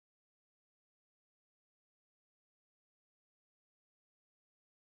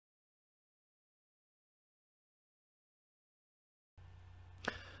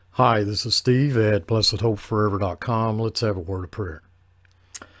Hi, this is Steve at blessedhopeforever.com. Let's have a word of prayer.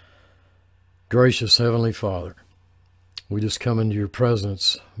 Gracious Heavenly Father, we just come into your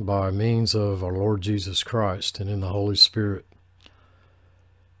presence by means of our Lord Jesus Christ and in the Holy Spirit.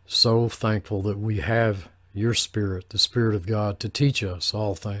 So thankful that we have your Spirit, the Spirit of God, to teach us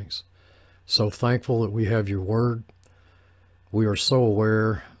all things. So thankful that we have your word. We are so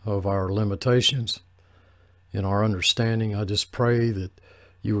aware of our limitations in our understanding. I just pray that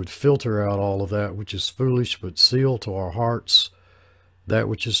you would filter out all of that which is foolish, but seal to our hearts that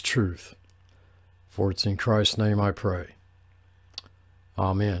which is truth. For it's in Christ's name I pray.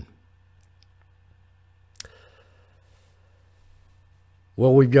 Amen.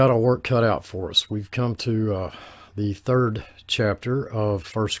 Well, we've got our work cut out for us. We've come to the third chapter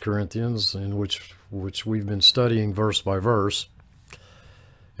of 1 Corinthians, in which we've been studying verse by verse.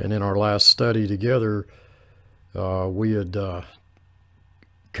 And in our last study together, we had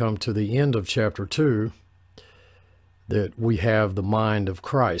come to the end of chapter 2, that we have the mind of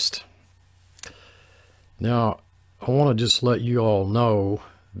Christ. Now, I want to just let you all know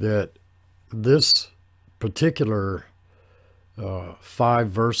that this particular 5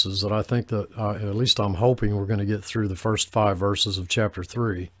 verses that I think that, at least I'm hoping we're going to get through the first 5 verses of chapter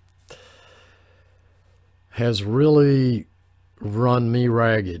 3, has really run me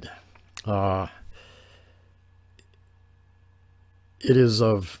ragged. It is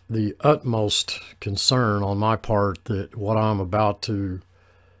of the utmost concern on my part that what I'm about to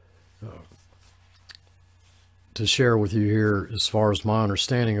share with you here, as far as my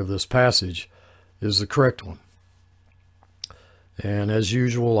understanding of this passage, is the correct one. And as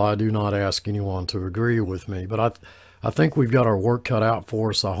usual, I do not ask anyone to agree with me, but I think we've got our work cut out for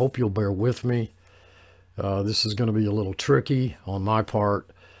us. I hope you'll bear with me. This is going to be a little tricky on my part.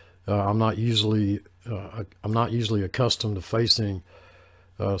 I'm not usually accustomed to facing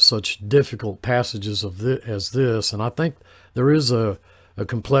such difficult passages as this, and I think there is a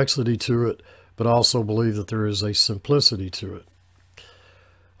complexity to it, but also believe that there is a simplicity to it.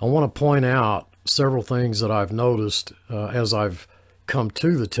 I want to point out several things that I've noticed as I've come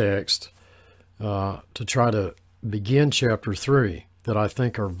to the text to try to begin chapter 3 that I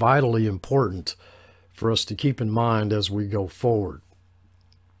think are vitally important for us to keep in mind as we go forward.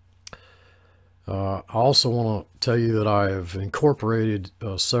 I also want to tell you that I have incorporated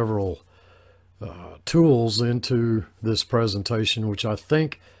several tools into this presentation, which I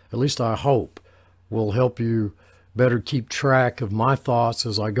think, at least I hope, will help you better keep track of my thoughts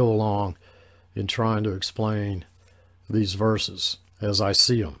as I go along in trying to explain these verses as I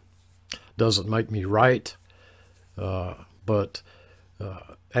see them. Doesn't make me right, but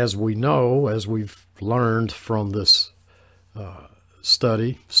as we know, as we've learned from this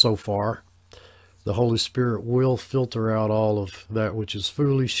study so far, the Holy Spirit will filter out all of that which is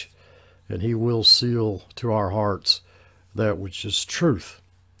foolish, and he will seal to our hearts that which is truth.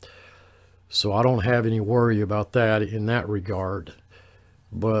 So I don't have any worry about that in that regard,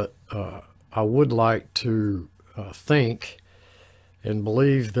 but I would like to think and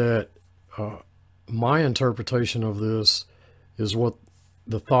believe that my interpretation of this is what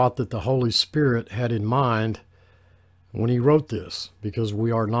the thought that the Holy Spirit had in mind when he wrote this, because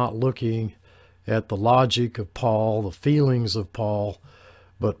we are not looking at the logic of Paul, the feelings of Paul,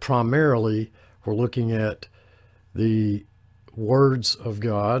 but primarily we're looking at the words of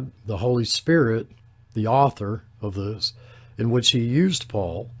God, the Holy Spirit, the author of this, in which he used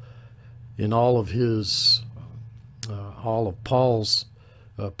Paul in all of Paul's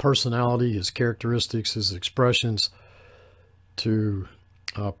personality, his characteristics, his expressions, to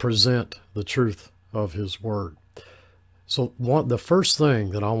present the truth of his word. So the first thing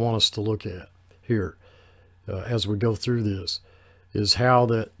that I want us to look at here as we go through this is how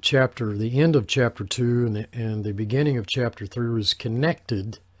that chapter, the end of chapter 2 and the beginning of chapter 3 is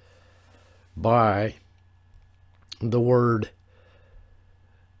connected by the word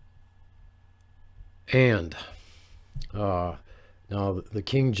and. Now the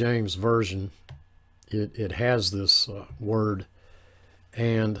King James Version, it has this word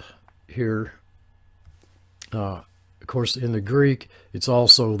and here. Of course, in the Greek, it's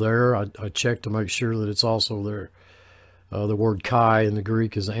also there. I checked to make sure that it's also there. The word kai in the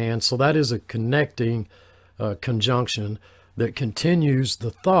Greek is and. So that is a connecting conjunction that continues the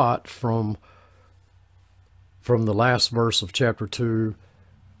thought from the last verse of chapter 2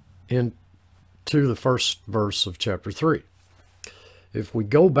 into the first verse of chapter 3. If we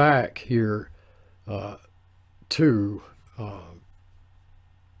go back here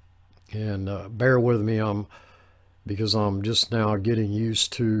and bear with me, because I'm just now getting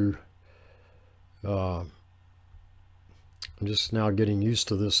used to I'm just now getting used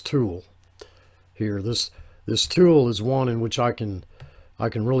to this tool here. This tool is one in which I can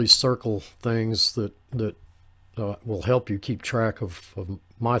really circle things that will help you keep track of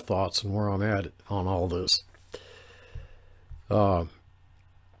my thoughts and where I'm at on all this.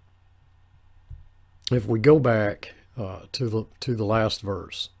 If we go back to the last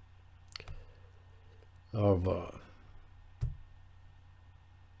verse of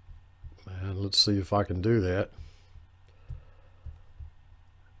and let's see if I can do that.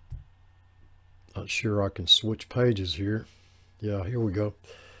 Not sure I can switch pages here. Yeah, here we go.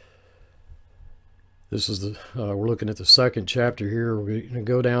 This is the we're looking at the second chapter here. We're going to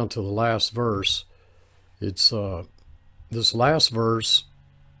go down to the last verse. It's this last verse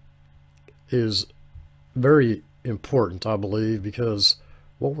is very important, I believe, because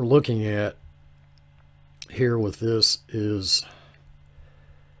what we're looking at here with this is,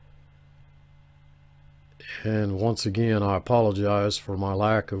 and once again I apologize for my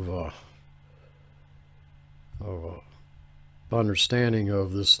lack of understanding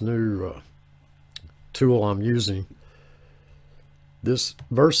of this new tool I'm using. This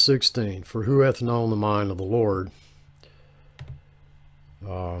verse 16, for who hath known the mind of the Lord?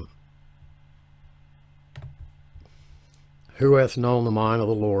 Who hath known the mind of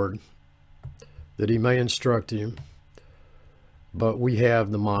the Lord, that he may instruct him? But we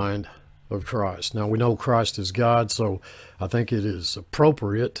have the mind of Christ. Now we know Christ is God, so I think it is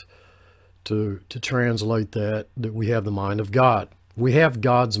appropriate to translate that we have the mind of God. We have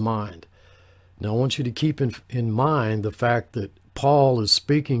God's mind. Now I want you to keep in mind the fact that Paul is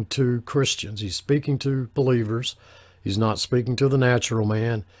speaking to Christians. He's speaking to believers. He's not speaking to the natural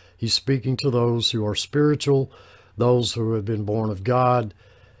man. He's speaking to those who are spiritual, those who have been born of God.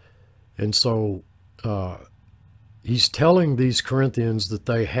 And so he's telling these Corinthians that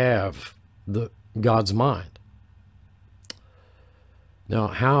they have God's mind. Now,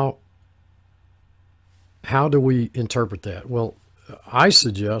 how do we interpret that? Well, I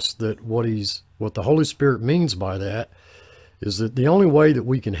suggest that what the Holy Spirit means by that is that the only way that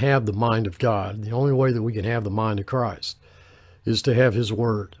we can have the mind of God, the only way that we can have the mind of Christ, is to have his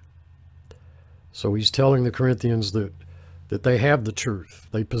word. So he's telling the Corinthians that they have the truth.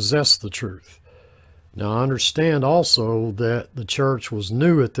 They possess the truth. Now, I understand also that the church was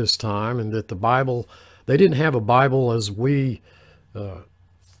new at this time and that the Bible, they didn't have a Bible as we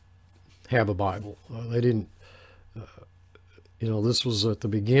have a Bible. They didn't, this was at the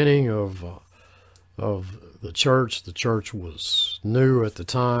beginning of the church. The church was new at the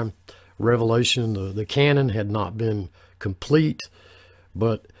time. Revelation, the canon had not been complete,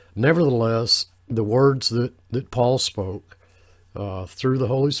 but nevertheless, the words that Paul spoke through the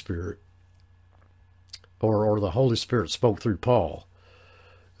Holy Spirit, or the Holy Spirit spoke through Paul,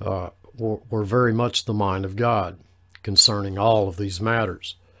 were very much the mind of God concerning all of these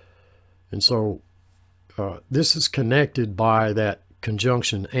matters. And so this is connected by that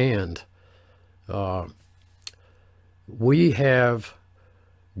conjunction and. We have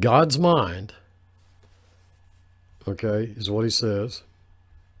God's mind, okay, is what he says.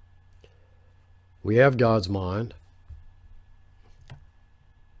 We have God's mind.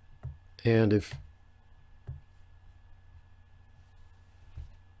 And if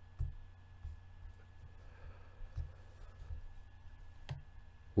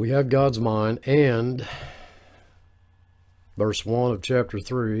we have God's mind, and verse 1 of chapter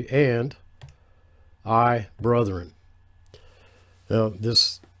 3, and I, brethren. Now,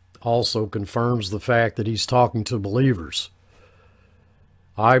 this also confirms the fact that he's talking to believers.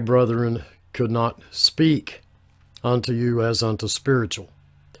 I, brethren, could not speak unto you as unto spiritual,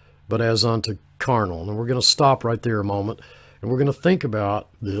 but as unto carnal. And we're going to stop right there a moment, and we're going to think about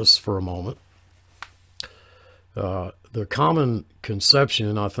this for a moment. The common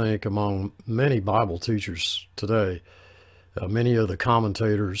conception, I think, among many Bible teachers today, many of the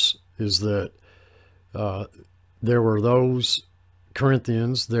commentators, is that there were those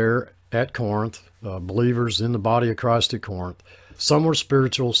Corinthians there at Corinth, believers in the body of Christ at Corinth. Some were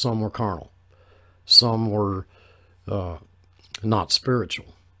spiritual, some were carnal. Some were not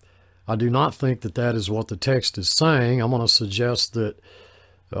spiritual. I do not think that that is what the text is saying. I'm going to suggest that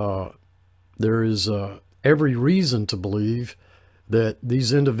there is every reason to believe that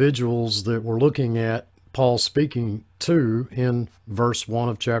these individuals that we're looking at Paul speaking to in verse 1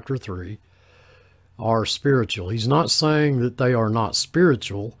 of chapter 3 are spiritual. He's not saying that they are not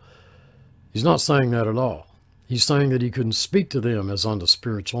spiritual. He's not saying that at all. He's saying that he couldn't speak to them as unto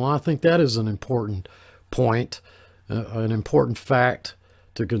spiritual. And I think that is an important point, an important fact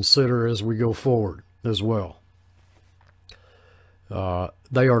to consider as we go forward as well.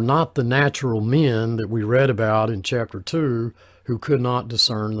 They are not the natural men that we read about in chapter 2 who could not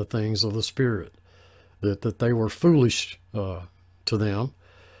discern the things of the Spirit, that they were foolish to them.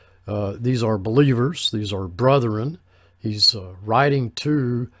 These are believers. These are brethren. He's writing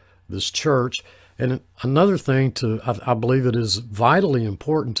to this church. And another thing I believe it is vitally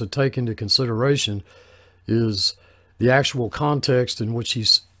important to take into consideration is the actual context in which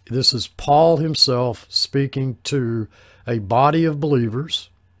this is Paul himself speaking to a body of believers,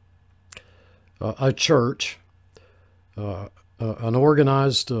 a church, an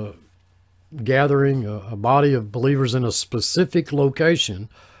organized gathering, a body of believers in a specific location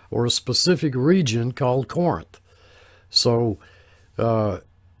or a specific region called Corinth. So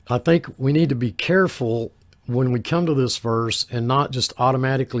I think we need to be careful when we come to this verse and not just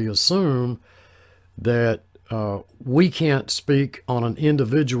automatically assume that we can't speak on an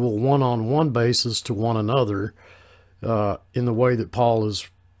individual one-on-one basis to one another in the way that Paul is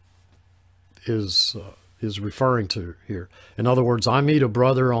referring to here. In other words, I meet a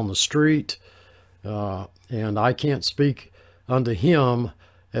brother on the street, and I can't speak unto him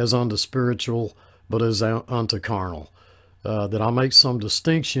as unto spiritual, but as unto carnal. That I make some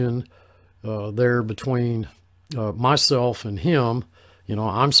distinction there between myself and him. You know,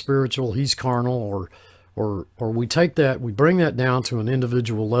 I'm spiritual, he's carnal, or we take that, we bring that down to an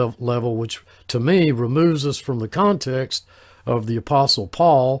individual level, which to me removes us from the context of the Apostle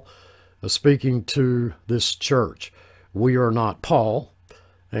Paul speaking to this church. We are not Paul,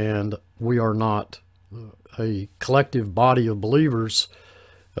 and we are not a collective body of believers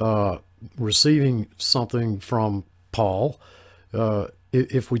receiving something from Paul.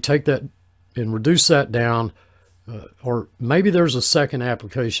 If we take that and reduce that down, or maybe there's a second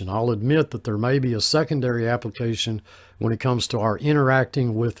application. I'll admit that there may be a secondary application when it comes to our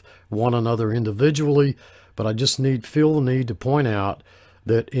interacting with one another individually, but I just feel the need to point out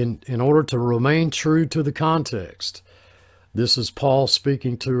that in order to remain true to the context, this is Paul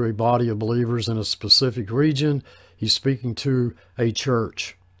speaking to a body of believers in a specific region. He's speaking to a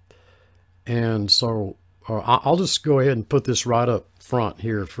church. And so I'll just go ahead and put this right up front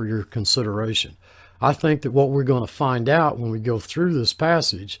here for your consideration. I think that what we're going to find out when we go through this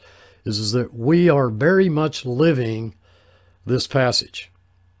passage is that we are very much living this passage.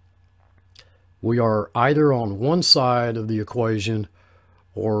 We are either on one side of the equation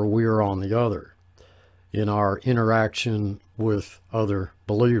or we are on the other in our interaction with other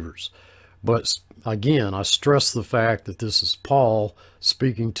believers. But again, I stress the fact that this is Paul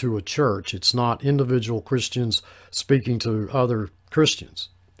speaking to a church. It's not individual Christians speaking to other Christians.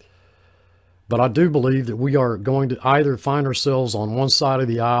 But I do believe that we are going to either find ourselves on one side of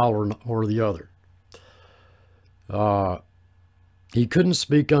the aisle or the other. He couldn't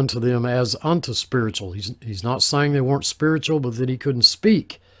speak unto them as unto spiritual. He's not saying they weren't spiritual, but that he couldn't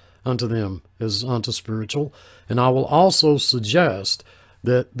speak unto them as unto spiritual. And I will also suggest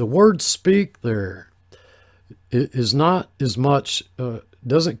that the word speak there is not as much,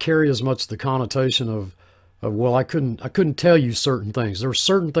 doesn't carry as much the connotation of well, I couldn't tell you certain things. There are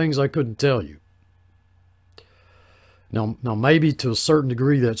certain things I couldn't tell you. Now maybe to a certain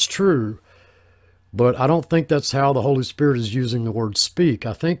degree that's true, but I don't think that's how the Holy Spirit is using the word speak.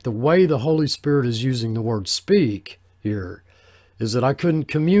 I think the way the Holy Spirit is using the word speak here is that I couldn't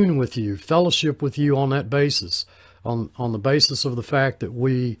commune with you, fellowship with you on that basis, on the basis of the fact that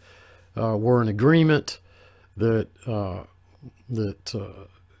we were in agreement, that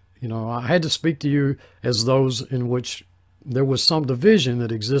you know, I had to speak to you as those in which there was some division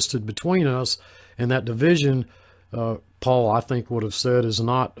that existed between us, and that division, Paul, I think, would have said is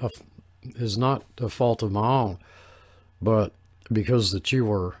not a fault of my own, but because that you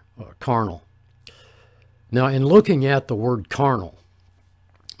were carnal. Now, in looking at the word carnal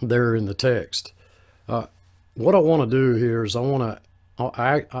there in the text, what I want to do here is I want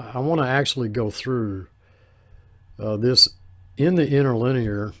to actually go through this in the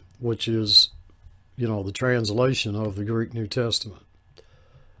interlinear, which is, you know, the translation of the Greek New Testament.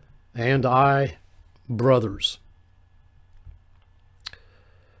 And I, brothers.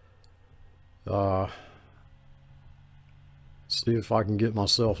 See if I can get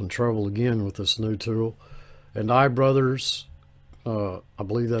myself in trouble again with this new tool. And I, brothers, I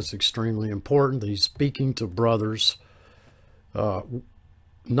believe that's extremely important. He's speaking to brothers.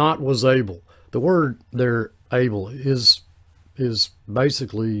 Not was able. The word there, able, is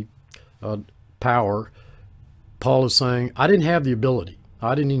basically power. Paul is saying, I didn't have the ability.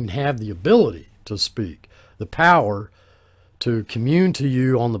 I didn't even have the ability to speak. The power to commune to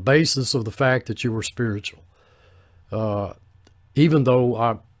you on the basis of the fact that you were spiritual. Even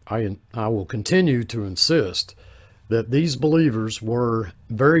though I will continue to insist that these believers were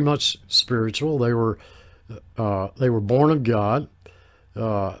very much spiritual. They were born of God,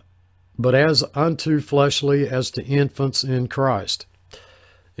 but as unto fleshly as to infants in Christ.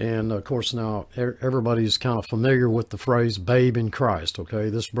 And of course, now everybody's kind of familiar with the phrase babe in Christ. Okay,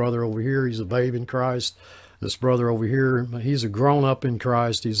 this brother over here, he's a babe in Christ. This brother over here, he's a grown up in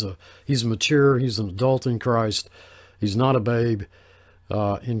Christ. He's mature. He's an adult in Christ. He's not a babe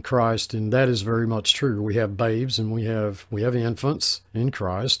in Christ, and that is very much true. We have babes and we have infants in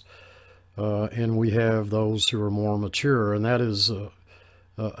Christ, and we have those who are more mature, and that is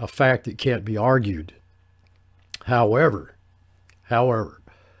a fact that can't be argued. However,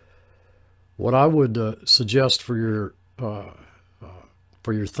 what I would suggest for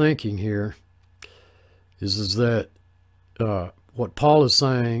your thinking here is that what Paul is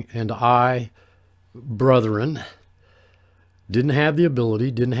saying, and I, brethren, didn't have the ability,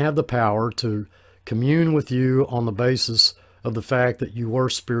 didn't have the power to commune with you on the basis of the fact that you were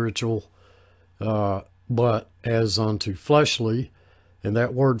spiritual, but as unto fleshly. And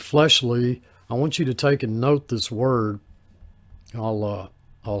that word fleshly, I want you to take and note this word. I'll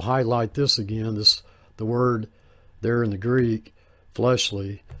highlight this again. The word there in the Greek,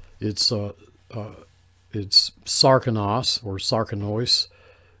 fleshly. It's sarkanos or sarkanois.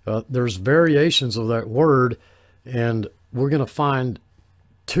 There's variations of that word, and we're going to find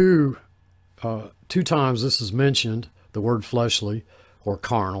two times this is mentioned, the word fleshly or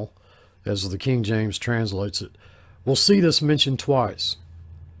carnal, as the King James translates it. We'll see this mentioned twice,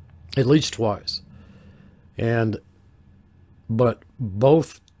 at least twice. But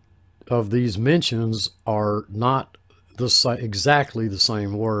both of these mentions are not exactly the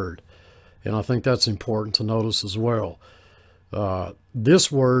same word. And I think that's important to notice as well.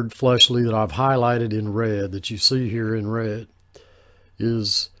 This word fleshly that I've highlighted in red, that you see here in red,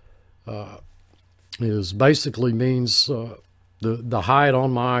 is basically means the hide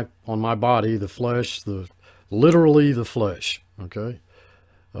on my body, the flesh, literally the flesh. Okay,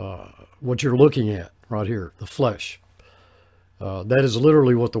 what you're looking at right here, the flesh. That is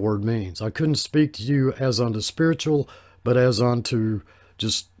literally what the word means. I couldn't speak to you as unto spiritual, but as unto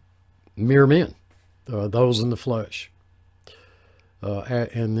just mere men, those in the flesh.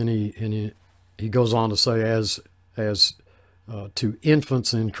 And then he goes on to say as to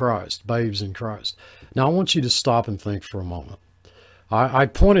infants in Christ, babes in Christ. Now I want you to stop and think for a moment. I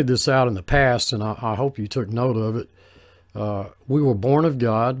pointed this out in the past, and I hope you took note of it. We were born of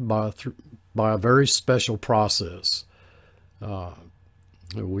God by a very special process. God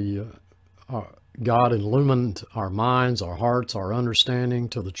illumined our minds, our hearts, our understanding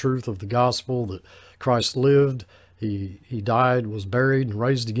to the truth of the gospel that Christ lived. He died, was buried, and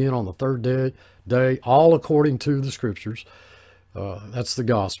raised again on the third day, all according to the scriptures. That's the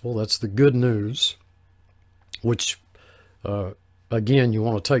gospel. That's the good news, which, again, you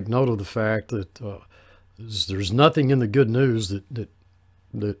want to take note of the fact that there's nothing in the good news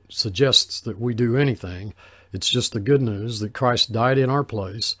that suggests that we do anything. It's just the good news that Christ died in our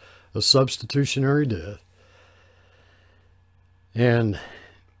place, a substitutionary death. And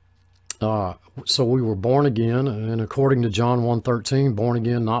so we were born again, and according to John 1:13, born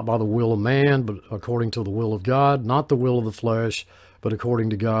again not by the will of man, but according to the will of God, not the will of the flesh, but according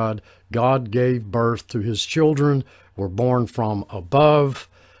to God. God gave birth to his children. We're born from above,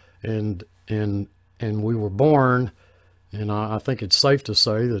 and we were born, and I think it's safe to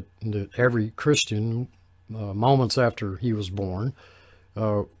say that every Christian, moments after he was born,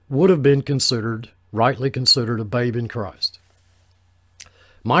 would have been rightly considered a babe in Christ.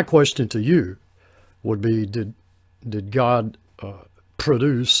 My question to you would be, did God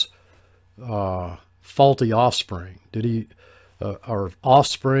produce faulty offspring? Did he, or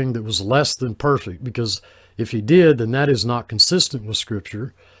offspring that was less than perfect? Because if he did, then that is not consistent with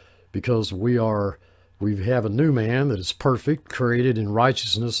Scripture, because we have a new man that is perfect, created in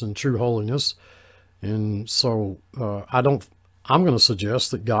righteousness and true holiness. And so I'm going to suggest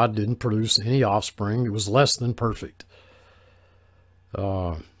that God didn't produce any offspring that was less than perfect.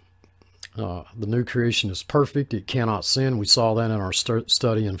 The new creation is perfect. It cannot sin. We saw that in our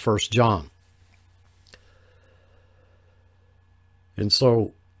study in 1 John. And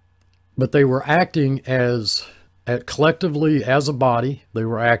so, but they were acting collectively as a body. They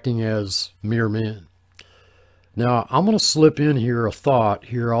were acting as mere men. Now, I'm going to slip in here a thought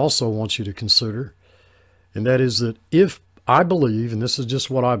here I also want you to consider. And that is that if I believe, and this is just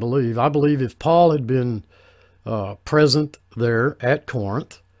what I believe if Paul had been present there at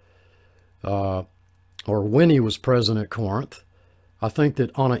Corinth, or when he was present at Corinth, I think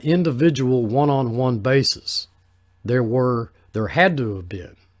that on an individual one-on-one basis, there must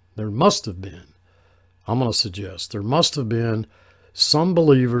have been, I'm going to suggest there must have been some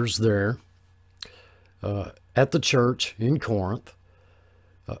believers there at the church in Corinth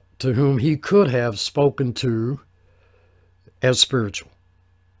to whom he could have spoken to as spiritual.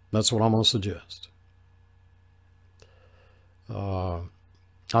 That's what I'm going to suggest.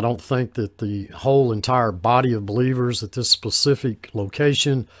 I don't think that the whole entire body of believers at this specific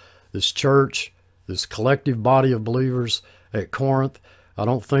location, this church, this collective body of believers at Corinth, I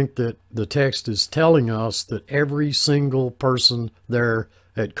don't think that the text is telling us that every single person there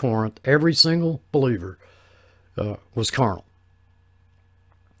at Corinth, every single believer, was carnal,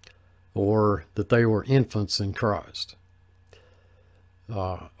 or that they were infants in Christ.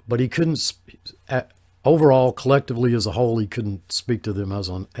 But he couldn't, overall, collectively as a whole, he couldn't speak to them as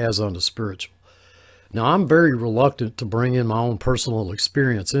unto spiritual. Now, I'm very reluctant to bring in my own personal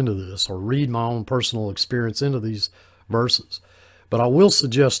experience into this, or read my own personal experience into these verses. But I will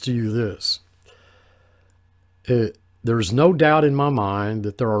suggest to you this. There's no doubt in my mind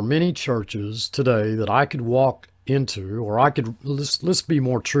that there are many churches today that I could walk into, or I could, let's be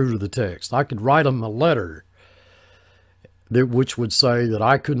more true to the text, I could write them a letter which would say that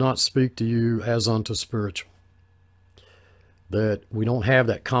I could not speak to you as unto spiritual. That we don't have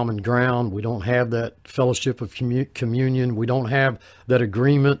that common ground. We don't have that fellowship of communion. We don't have that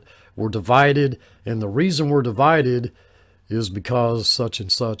agreement. We're divided. And the reason we're divided is because such and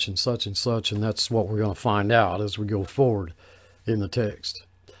such and such and such. And that's what we're going to find out as we go forward in the text.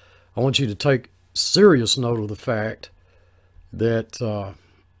 I want you to take serious note of the fact that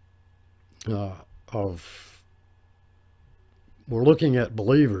we're looking at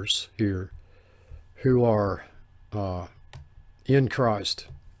believers here who are in Christ.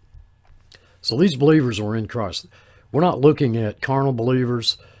 So these believers are in Christ. We're not looking at carnal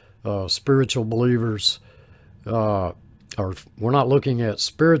believers, spiritual believers, or we're not looking at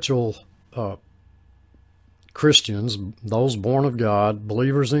spiritual Christians, those born of God,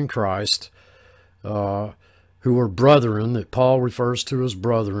 believers in Christ, who are brethren, that Paul refers to as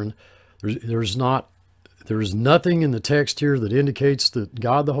brethren. There's nothing in the text here that indicates that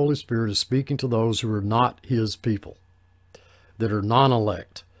God the Holy Spirit is speaking to those who are not his people, that are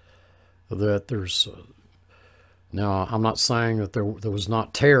non-elect. That there's now, I'm not saying that there was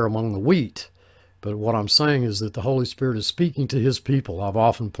not tare among the wheat, but what I'm saying is that the Holy Spirit is speaking to his people. I've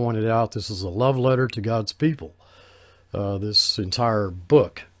often pointed out this is a love letter to God's people. This entire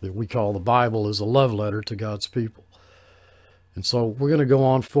book that we call the Bible is a love letter to God's people. And so we're going to go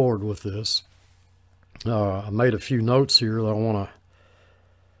on forward with this. I made a few notes here that I want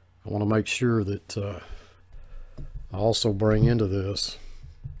to make sure that I also bring into this.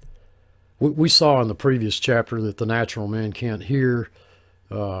 We saw in the previous chapter that the natural man can't hear.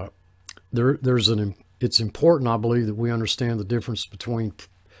 It's important, I believe, that we understand the difference between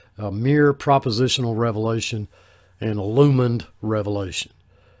mere propositional revelation and illumined revelation.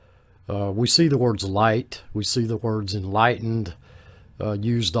 We see the words light. We see the words enlightened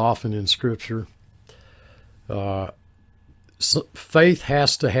used often in Scripture. Faith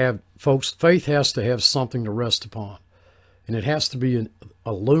has to have something to rest upon. And it has to be an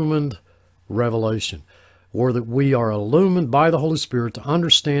illumined revelation, or that we are illumined by the Holy Spirit to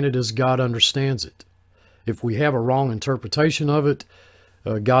understand it as God understands it. If we have a wrong interpretation of it,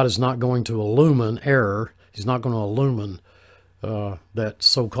 God is not going to illumine error. He's not going to illumine that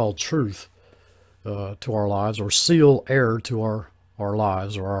so-called truth to our lives, or seal error to our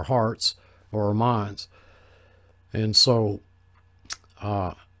lives, or our hearts, or our minds. And so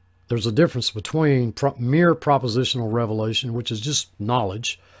there's a difference between mere propositional revelation, which is just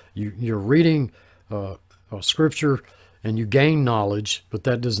knowledge. You're reading Scripture and you gain knowledge, but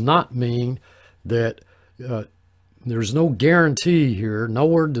that does not mean that there's no guarantee here.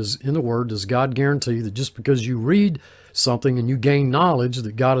 Nowhere in the Word does God guarantee that just because you read something and you gain knowledge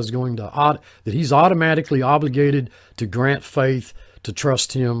that God is going to, that he's automatically obligated to grant faith to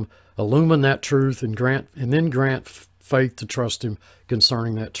trust him, illumine that truth, and then grant faith to trust him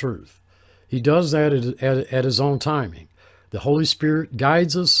concerning that truth. He does that at his own timing. The Holy Spirit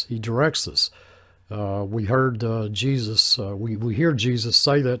guides us. He directs us. We heard Jesus, we hear Jesus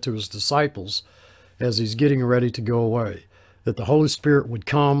say that to his disciples as he's getting ready to go away, that the Holy Spirit would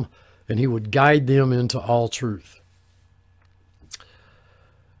come and he would guide them into all truth.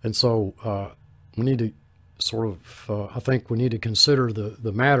 And so we need to sort of, I think we need to consider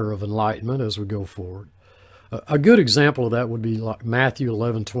the matter of enlightenment as we go forward. A good example of that would be like Matthew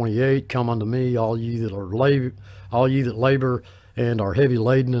 11:28, "Come unto me, all ye that labor and are heavy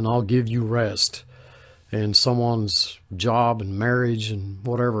laden, and I'll give you rest." And someone's job and marriage and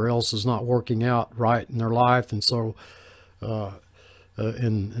whatever else is not working out right in their life, and so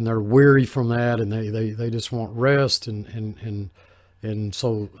and they're weary from that, and they just want rest, and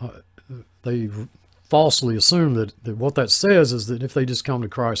so they falsely assume that what that says is that if they just come to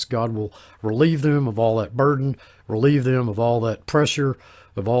Christ, God will relieve them of all that burden, relieve them of all that pressure,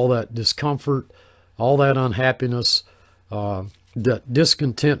 of all that discomfort, all that unhappiness, that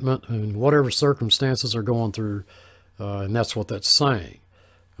discontentment, and whatever circumstances are going through, and that's what that's saying.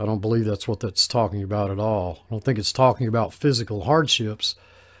 I don't believe that's what that's talking about at all. I don't think it's talking about physical hardships,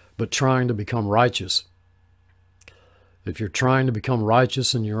 but trying to become righteous. If you're trying to become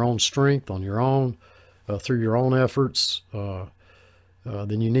righteous in your own strength, on your own, through your own efforts,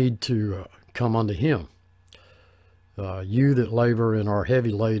 then you need to come unto Him. You that labor and are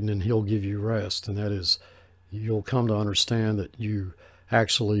heavy laden, and He'll give you rest. And that is, you'll come to understand that you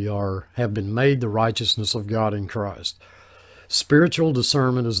actually have been made the righteousness of God in Christ. Spiritual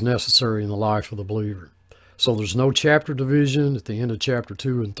discernment is necessary in the life of the believer. So there's no chapter division at the end of chapter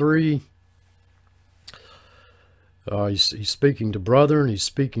 2 and 3. He's speaking to brethren. He's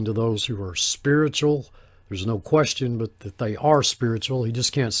speaking to those who are spiritual. There's no question but that they are spiritual. He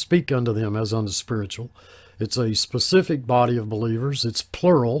just can't speak unto them as unto spiritual. It's a specific body of believers. It's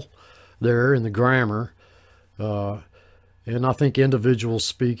plural there in the grammar. And I think individuals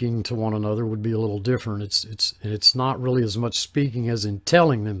speaking to one another would be a little different. It's not really as much speaking as in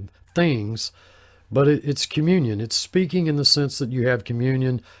telling them things, but it's communion. It's speaking in the sense that you have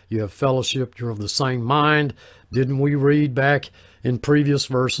communion, you have fellowship, you're of the same mind. Didn't we read back in previous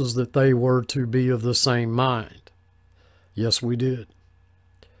verses that they were to be of the same mind? Yes, we did.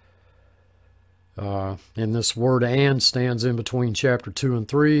 And this word "and" stands in between chapter 2 and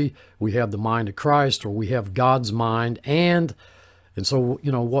 3. We have the mind of Christ, or we have God's mind, and so,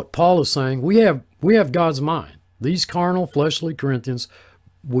 you know, what Paul is saying, we have God's mind. These carnal, fleshly Corinthians,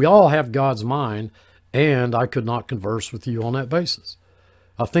 we all have God's mind, and I could not converse with you on that basis.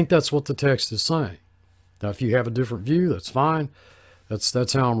 I think that's what the text is saying. Now, if you have a different view, that's fine.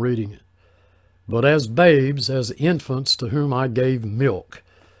 That's how I'm reading it. But as babes, as infants, to whom I gave milk.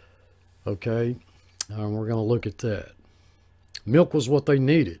 Okay, we're going to look at that. Milk was what they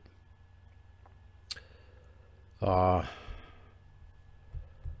needed. I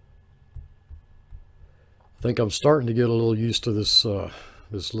think I'm starting to get a little used to this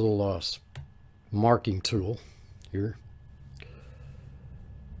this little marking tool here.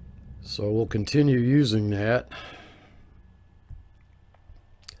 So we'll continue using that.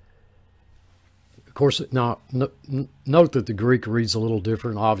 Of course, now note that the Greek reads a little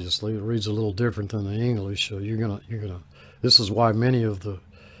different. Obviously, it reads a little different than the English. So you're gonna. This is why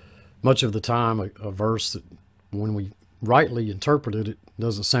much of the time, a verse that when we rightly interpret it, it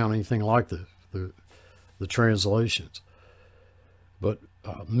doesn't sound anything like the translations. But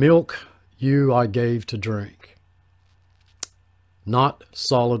milk I gave to drink, not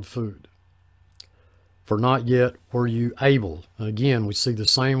solid food. For not yet were you able. Again, we see the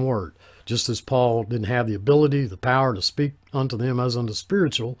same word. Just as Paul didn't have the ability, the power to speak unto them as unto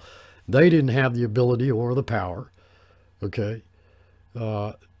spiritual, they didn't have the ability or the power, okay,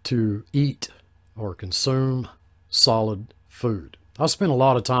 to eat or consume solid food. I have spent a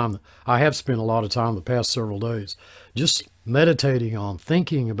lot of time the past several days just meditating on,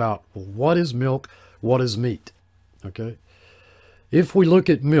 thinking about, well, what is milk, what is meat, okay? If we look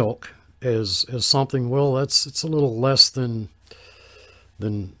at milk as something, well, it's a little less in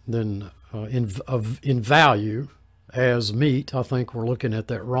value as meat, I think we're looking at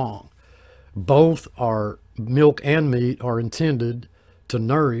that wrong. Both milk and meat are intended to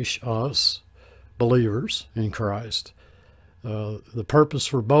nourish us, believers in Christ. The purpose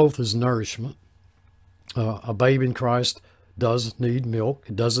for both is nourishment. A babe in Christ does need milk.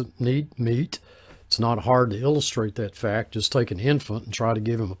 It doesn't need meat. It's not hard to illustrate that fact. Just take an infant and try to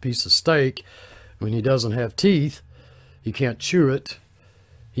give him a piece of steak. When he doesn't have teeth, he can't chew it.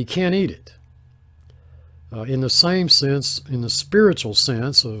 He can't eat it. In the same sense, in the spiritual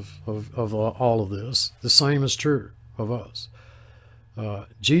sense of all of this, the same is true of us.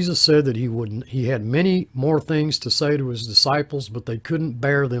 Jesus said that he had many more things to say to his disciples, but they couldn't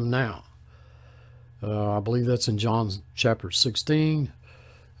bear them now. I believe that's in John chapter 16.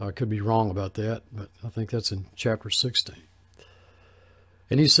 I could be wrong about that, but I think that's in chapter 16.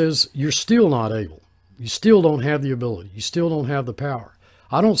 And he says, you're still not able. You still don't have the ability. You still don't have the power.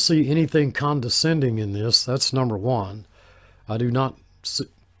 I don't see anything condescending in this. That's number one. I do not,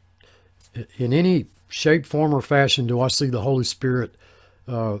 in any shape, form, or fashion, do I see the Holy Spirit.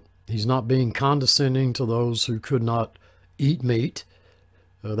 He's not being condescending to those who could not eat meat.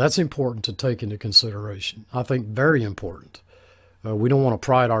 That's important to take into consideration. I think very important. We don't want to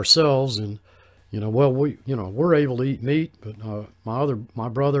pride ourselves in Well, we're able to eat meat, but my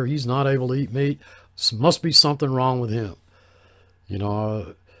brother, he's not able to eat meat. Must be something wrong with him.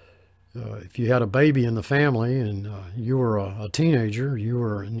 If you had a baby in the family and you were a teenager, you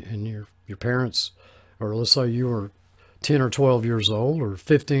were, and your parents, or let's say you were 10 or 12 years old or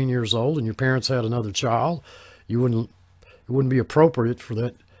 15 years old, and your parents had another child, it wouldn't be appropriate for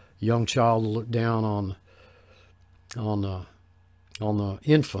that young child to look down on the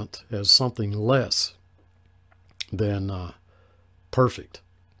infant as something less than perfect.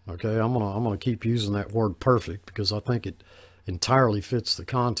 Okay, I'm gonna keep using that word perfect because I think it entirely fits the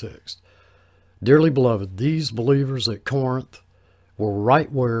context. Dearly beloved, these believers at Corinth were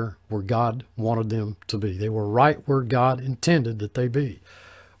right where God wanted them to be. They were right where God intended that they be.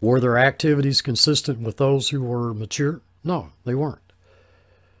 Were their activities consistent with those who were mature? No, they weren't.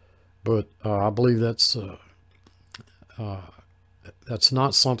 But I believe that's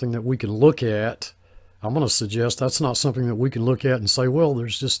not something that we can look at. I'm going to suggest that's not something that we can look at and say, well,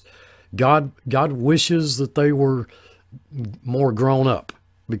 there's just God wishes that they were more grown up,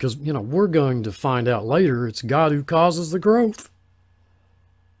 because we're going to find out later it's God who causes the growth.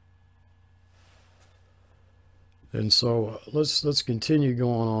 And so let's continue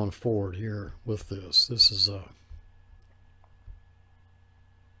going on forward here with this. This is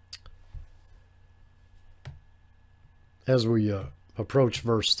as we approach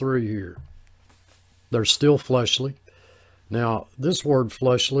verse 3 here. They're still fleshly. Now, this word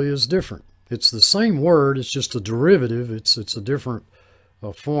fleshly is different. It's the same word, it's just a derivative. It's a different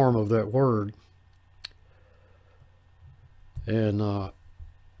form of that word. And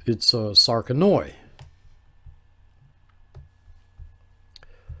it's sarkanoi.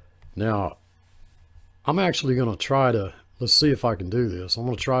 Now, I'm actually going to try to, let's see if I can do this. I'm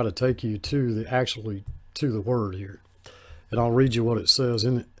going to try to take you to the word here. And I'll read you what it says.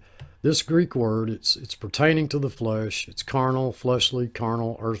 In this Greek word, it's pertaining to the flesh. It's carnal, fleshly,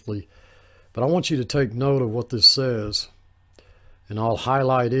 carnal, earthly. But I want you to take note of what this says. And I'll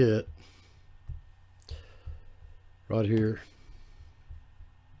highlight it right here.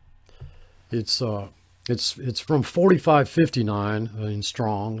 It's from 4559 in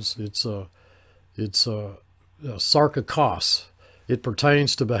Strong's. It's sarkakos. It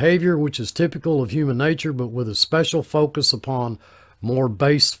pertains to behavior which is typical of human nature, but with a special focus upon more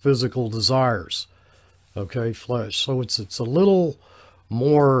base physical desires. Okay, flesh. So it's a little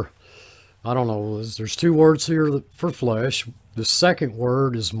more, I don't know, there's two words here for flesh. The second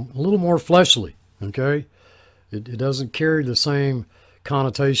word is a little more fleshly, okay? It doesn't carry the same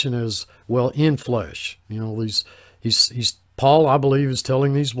connotation as, well, in flesh. Paul, I believe, is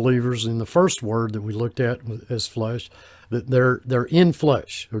telling these believers in the first word that we looked at as flesh, that they're in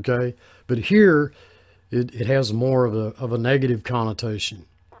flesh, okay? But here, it has more of a negative connotation.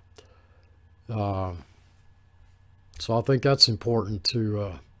 So I think that's important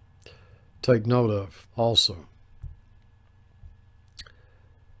to take note of also.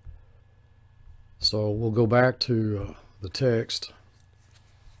 So we'll go back to the text.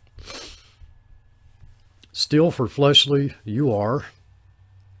 Still for fleshly you are.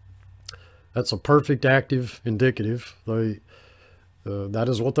 That's a perfect active indicative. That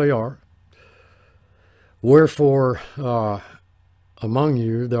is what they are. Wherefore there are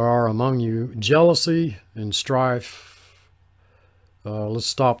among you jealousy and strife. Let's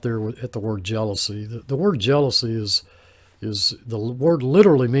stop there at the word jealousy. The word jealousy is the word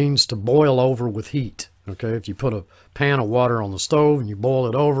literally means to boil over with heat. Okay, if you put a pan of water on the stove and you boil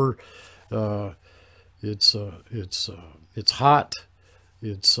it over, it's hot.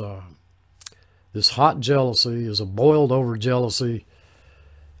 This hot jealousy is a boiled over jealousy,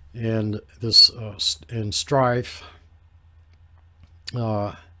 and this and strife.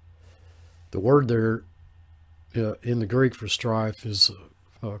 The word there in the Greek for strife is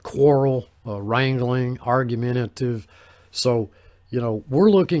quarrel, wrangling, argumentative. So, we're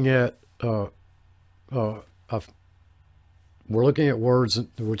looking at words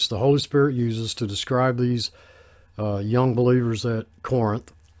which the Holy Spirit uses to describe these young believers at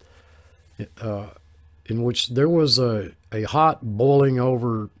Corinth, in which there was a hot boiling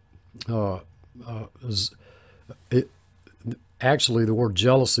over. Actually, the word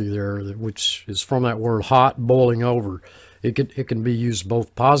jealousy there, which is from that word hot, boiling over, it can be used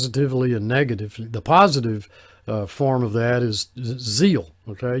both positively and negatively. The positive form of that is zeal.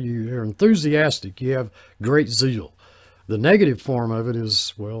 Okay, you're enthusiastic. You have great zeal. The negative form of it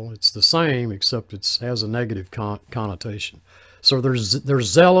is, well, it's the same, except it has a negative connotation. So they're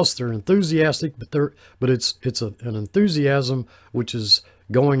zealous, they're enthusiastic, but it's an enthusiasm which is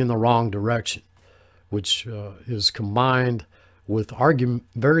going in the wrong direction, which is combined with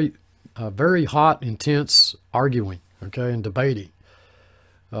very very hot, intense arguing, okay, and debating.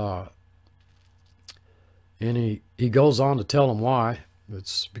 And he goes on to tell them why.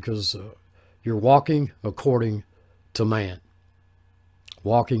 It's because you're walking according to man.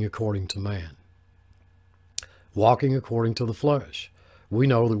 Walking according to man. Walking according to the flesh. We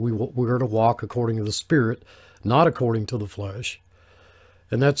know that we're to walk according to the Spirit, not according to the flesh.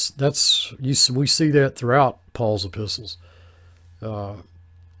 And we see that throughout Paul's epistles.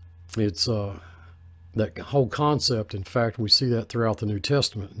 It's that whole concept. In fact, we see that throughout the New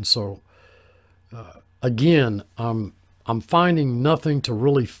Testament. And so, again, I'm finding nothing to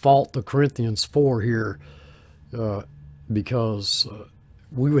really fault the Corinthians for here, because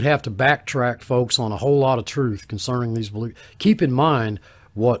we would have to backtrack, folks, on a whole lot of truth concerning these beliefs. Keep in mind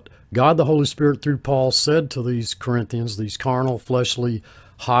what God the Holy Spirit through Paul said to these Corinthians, these carnal, fleshly,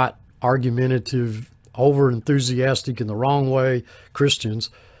 hot, argumentative, over-enthusiastic in the wrong way Christians.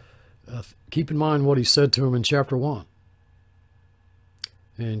 Keep in mind what he said to them in chapter 1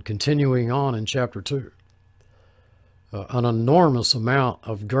 and continuing on in chapter 2. An enormous amount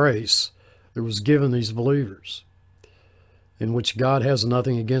of grace that was given these believers, in which God has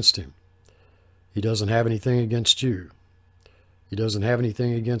nothing against him. He doesn't have anything against you. He doesn't have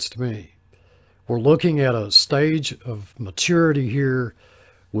anything against me. We're looking at a stage of maturity here,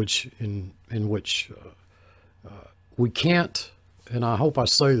 in which we can't, and I hope I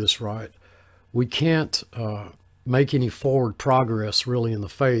say this right, we can't make any forward progress really in the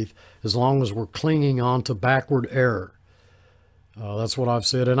faith as long as we're clinging on to backward error. That's what I've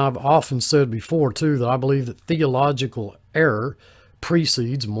said, and I've often said before too that I believe that theological error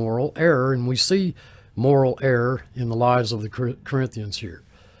precedes moral error, and we see moral error in the lives of the Corinthians here.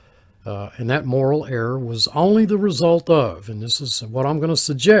 And that moral error was only the result of, and this is what I'm going to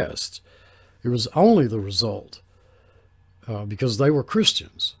suggest, it was only the result because they were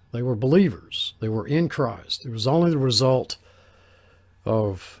Christians, they were believers, they were in Christ. It was only the result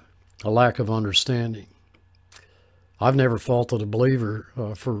of a lack of understanding. I've never faulted a believer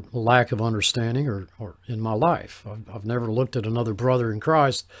for lack of understanding or in my life. I've never looked at another brother in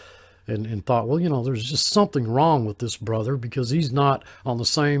Christ and thought, well, you know, there's just something wrong with this brother because he's not on the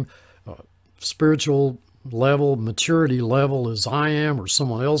same spiritual level, maturity level as I am or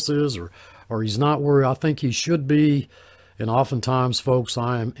someone else is, or he's not where I think he should be. And oftentimes, folks,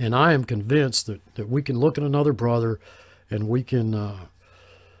 I am convinced that we can look at another brother and we can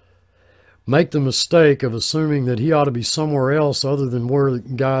make the mistake of assuming that he ought to be somewhere else other than where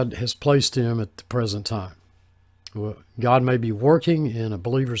God has placed him at the present time. Well, God may be working in a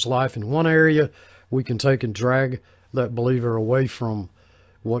believer's life in one area. We can take and drag that believer away from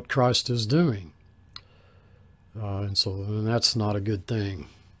what Christ is doing. And that's not a good thing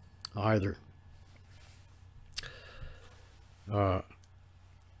either.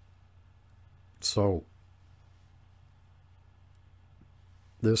 So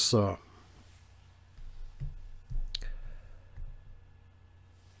this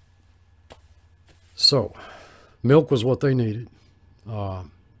So, milk was what they needed, not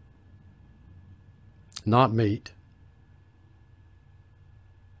meat.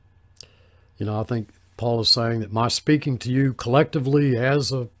 You know, I think Paul is saying that my speaking to you collectively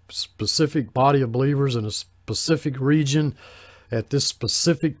as a specific body of believers in a specific region at this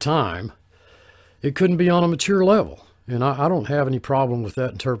specific time, it couldn't be on a mature level. And I don't have any problem with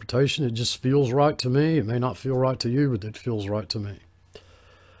that interpretation. It just feels right to me. It may not feel right to you, but it feels right to me.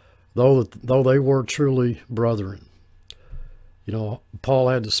 Though they were truly brethren. You know, Paul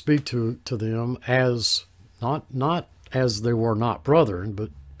had to speak to them as, not as they were not brethren,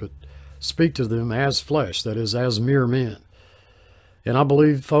 but speak to them as flesh, that is, as mere men. And I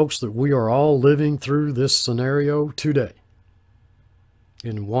believe, folks, that we are all living through this scenario today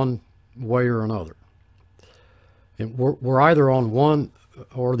in one way or another. And we're either on one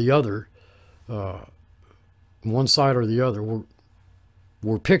or the other, one side or the other.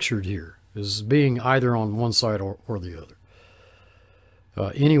 We're pictured here as being either on one side or the other.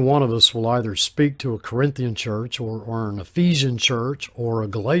 Any one of us will either speak to a Corinthian church or an Ephesian church or a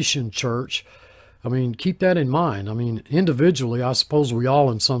Galatian church. I mean, keep that in mind. I mean, individually, I suppose we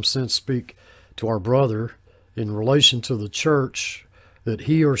all in some sense speak to our brother in relation to the church that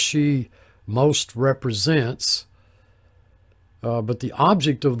he or she most represents. But the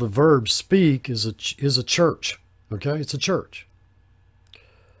object of the verb speak is a church. Okay, it's a church.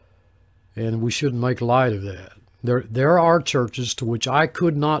 And we shouldn't make light of that. There are churches to which I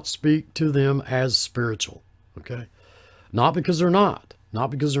could not speak to them as spiritual, okay? Not because they're not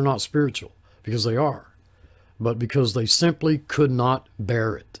because they're not spiritual, because they are, but because they simply could not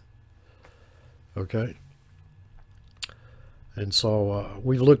bear it, okay? And so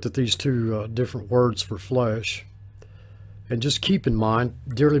we've looked at these two different words for flesh. And just keep in mind,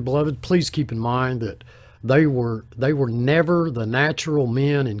 dearly beloved, please keep in mind that they were never the natural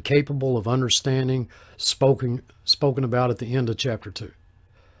men incapable of understanding spoken about at the end of chapter 2.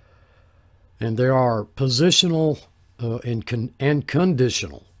 And there are positional and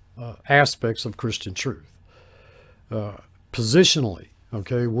conditional aspects of Christian truth. Positionally,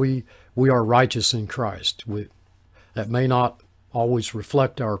 okay, we are righteous in Christ. That may not always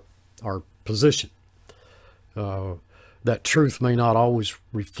reflect our position. That truth may not always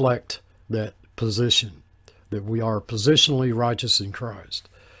reflect that position, that we are positionally righteous in Christ,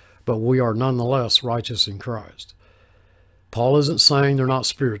 but we are nonetheless righteous in Christ. Paul isn't saying they're not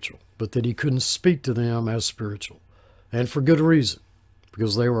spiritual, but that he couldn't speak to them as spiritual, and for good reason,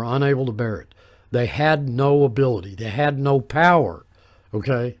 because they were unable to bear it. They had no ability, they had no power,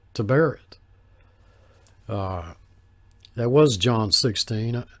 okay, to bear it. That was John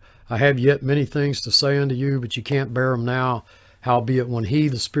 16. I have yet many things to say unto you, but you can't bear them now. Howbeit, when he,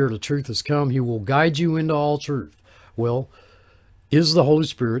 the Spirit of truth, has come, he will guide you into all truth. Well, is the Holy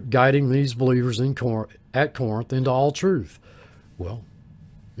Spirit guiding these believers at Corinth into all truth? Well,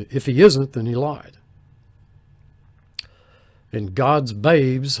 if he isn't, then he lied. And God's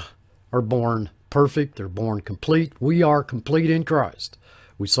babes are born perfect. They're born complete. We are complete in Christ.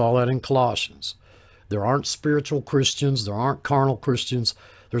 We saw that in Colossians. There aren't spiritual Christians. There aren't carnal Christians.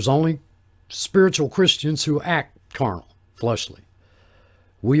 There's only spiritual Christians who act carnal, fleshly.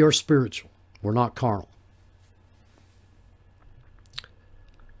 We are spiritual. We're not carnal.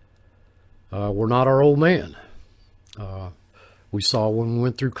 We're not our old man. We saw when we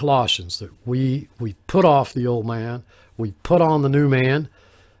went through Colossians that we put off the old man. We put on the new man.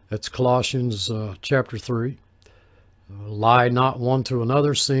 That's Colossians chapter 3. Lie not one to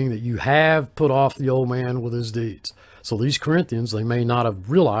another, seeing that you have put off the old man with his deeds. So these Corinthians, they may not have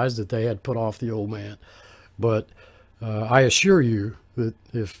realized that they had put off the old man. But I assure you that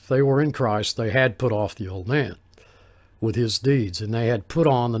if they were in Christ, they had put off the old man with his deeds. And they had put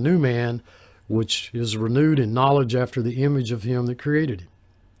on the new man, which is renewed in knowledge after the image of him that created him.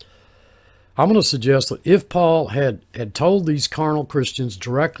 I'm going to suggest that if Paul had told these carnal Christians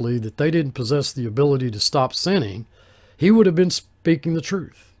directly that they didn't possess the ability to stop sinning, he would have been speaking the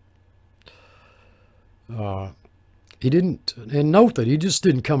truth. He didn't, and note that he just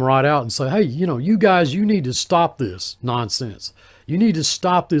didn't come right out and say, hey, you know, you guys, you need to stop this nonsense. You need to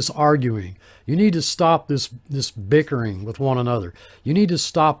stop this arguing. You need to stop this bickering with one another. You need to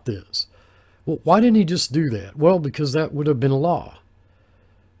stop this. Well, why didn't he just do that? Well, because that would have been a law.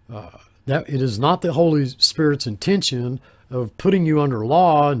 That it is not the Holy Spirit's intention of putting you under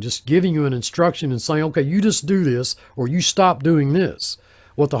law and just giving you an instruction and saying, okay, you just do this or you stop doing this.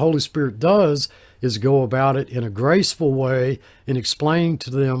 What the Holy Spirit does is go about it in a graceful way in explaining to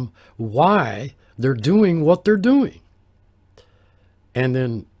them why they're doing what they're doing. And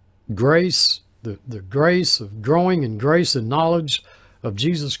then grace, the grace of growing in grace and knowledge of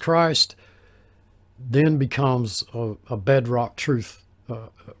Jesus Christ then becomes a bedrock truth,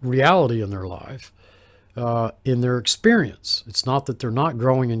 reality in their life, in their experience. It's not that they're not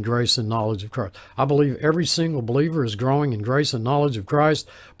growing in grace and knowledge of Christ. I believe every single believer is growing in grace and knowledge of Christ,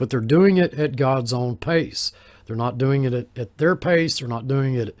 but they're doing it at God's own pace. They're not doing it at their pace. They're not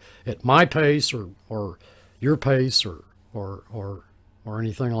doing it at my pace or your pace or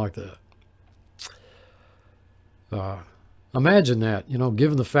anything like that. Imagine that, you know,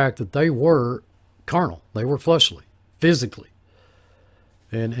 given the fact that they were carnal, they were fleshly, physically,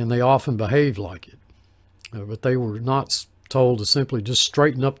 and they often behaved like it. But they were not told to simply just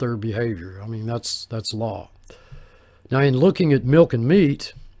straighten up their behavior. I mean, that's law. Now, in looking at milk and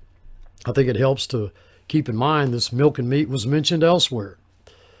meat, I think it helps to keep in mind this milk and meat was mentioned elsewhere.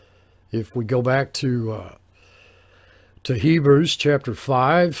 If we go back to Hebrews chapter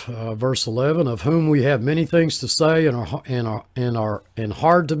 5, verse 11, of whom we have many things to say and are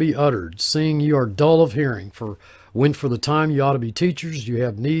hard to be uttered, seeing you are dull of hearing. For when for the time you ought to be teachers, you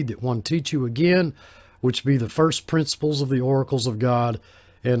have need that one teach you again, which be the first principles of the oracles of God,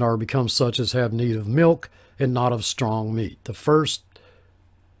 and are become such as have need of milk and not of strong meat. The first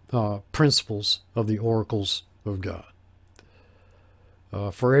principles of the oracles of God.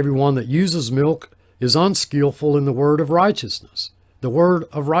 For everyone that uses milk is unskillful in the word of righteousness. The word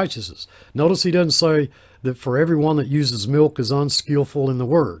of righteousness. Notice he doesn't say that for everyone that uses milk is unskillful in the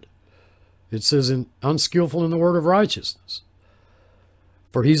word. It says unskillful in the word of righteousness.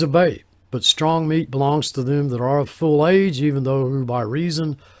 For he's a babe. But strong meat belongs to them that are of full age, even though who by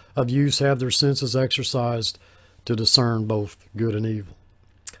reason of use have their senses exercised to discern both good and evil.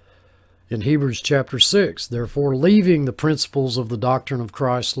 In Hebrews chapter 6, therefore, leaving the principles of the doctrine of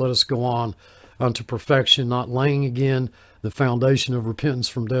Christ, let us go on unto perfection, not laying again the foundation of repentance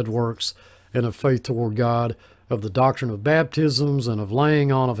from dead works and of faith toward God, of the doctrine of baptisms and of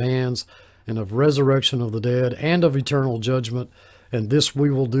laying on of hands and of resurrection of the dead and of eternal judgment. And this we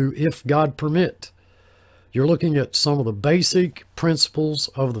will do if God permit. You're looking at some of the basic principles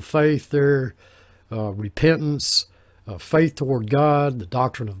of the faith there, repentance, faith toward God, the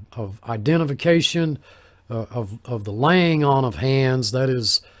doctrine of identification, of the laying on of hands. That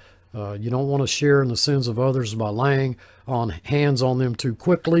is, you don't want to share in the sins of others by laying on hands on them too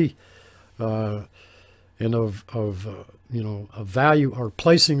quickly, and of value, or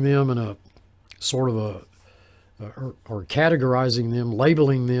placing them in a sort of or categorizing them,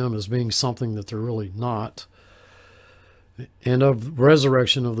 labeling them as being something that they're really not, and of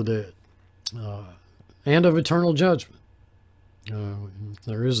resurrection of the dead, and of eternal judgment.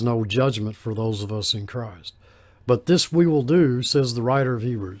 There is no judgment for those of us in Christ. But this we will do, says the writer of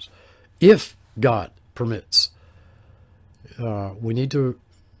Hebrews, if God permits. We need to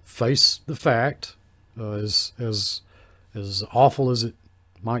face the fact, as awful as it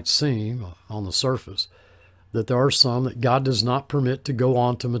might seem on the surface, that there are some that God does not permit to go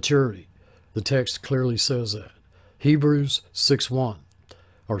on to maturity. The text clearly says that. Hebrews 6:1,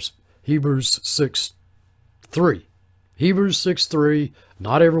 or Hebrews 6:3. Hebrews 6:3,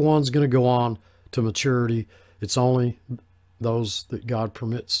 not everyone's going to go on to maturity. It's only those that God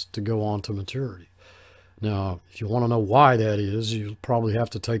permits to go on to maturity. Now, if you want to know why that is, you'll probably have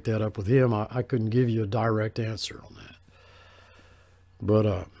to take that up with him. I couldn't give you a direct answer on that.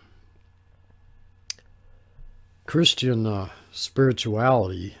 But Christian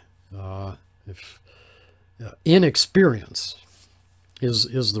spirituality, inexperience,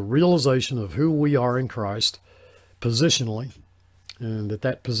 is the realization of who we are in Christ positionally, and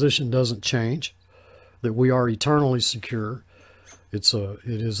that position doesn't change, that we are eternally secure. It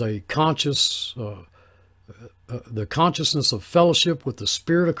is a conscious, the consciousness of fellowship with the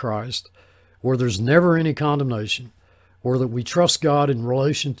Spirit of Christ, where there's never any condemnation, or that we trust God in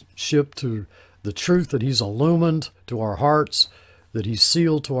relationship to the truth that He's illumined to our hearts, that He's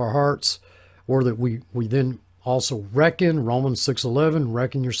sealed to our hearts, or that we then also reckon, Romans 6:11,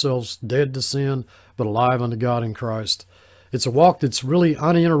 reckon yourselves dead to sin, but alive unto God in Christ. It's a walk that's really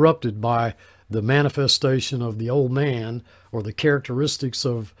uninterrupted by the manifestation of the old man, or the characteristics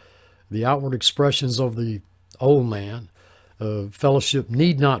of the outward expressions of the old man. Fellowship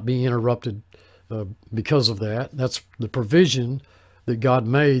need not be interrupted because of that. That's the provision that God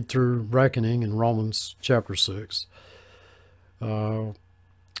made through reckoning in Romans chapter 6.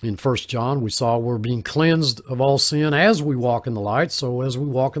 In 1 John, we saw we're being cleansed of all sin as we walk in the light. So as we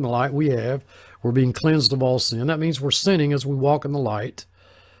walk in the light, we're being cleansed of all sin. That means we're sinning as we walk in the light.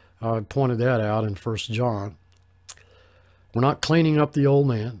 I pointed that out in 1 John. We're not cleaning up the old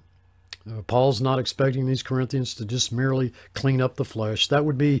man. Paul's not expecting these Corinthians to just merely clean up the flesh. That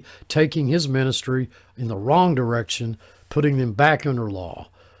would be taking his ministry in the wrong direction, putting them back under law,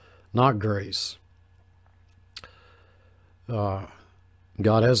 not grace.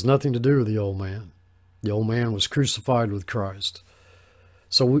 God has nothing to do with the old man. The old man was crucified with Christ.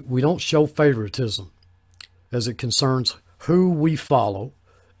 So we don't show favoritism as it concerns who we follow,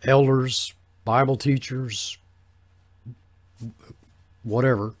 elders, Bible teachers,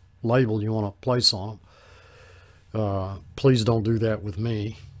 whatever label you want to place on them. Please don't do that with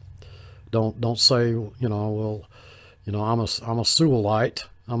me. Don't say, I'm a Sewellite.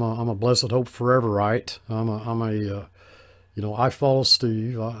 I'm a Blessed Hope Foreverite. I follow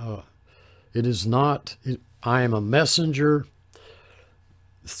Steve. It is not. I am a messenger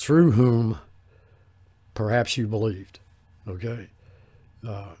through whom perhaps you believed. Okay.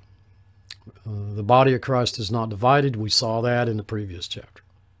 The body of Christ is not divided. We saw that in the previous chapter.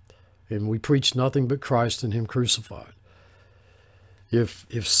 And we preach nothing but Christ and Him crucified. If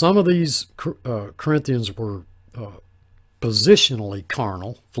some of these Corinthians were positionally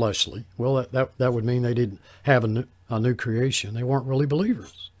carnal, fleshly, well, that would mean they didn't have a new creation. They weren't really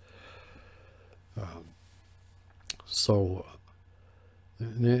believers. So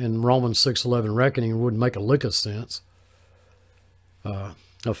in Romans 6:11, reckoning would make a lick of sense.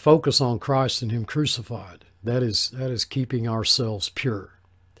 A focus on Christ and Him crucified. That is keeping ourselves pure.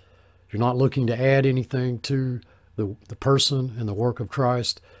 You're not looking to add anything to the person and the work of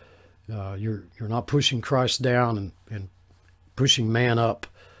Christ. You're not pushing Christ down and pushing man up.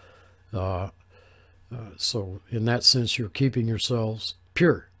 So in that sense, you're keeping yourselves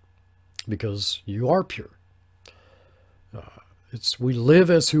pure, because you are pure. We live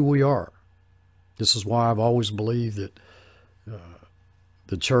as who we are. This is why I've always believed that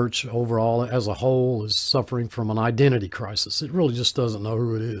The church overall as a whole is suffering from an identity crisis. It really just doesn't know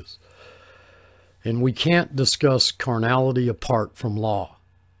who it is. And we can't discuss carnality apart from law,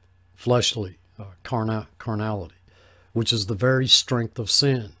 fleshly carnality, which is the very strength of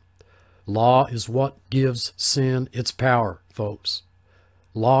sin. Law is what gives sin its power, folks.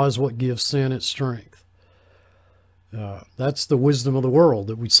 Law is what gives sin its strength. That's the wisdom of the world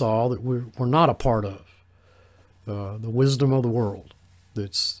that we saw that we're not a part of. The wisdom of the world.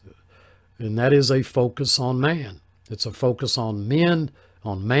 And that is a focus on man. It's a focus on men,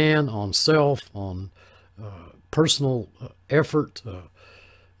 on man, on self, on personal effort,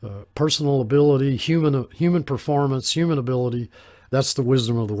 personal ability, human performance, human ability. That's the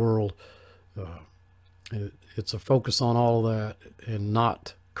wisdom of the world. It's a focus on all of that and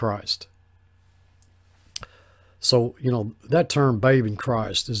not Christ. So, that term babe in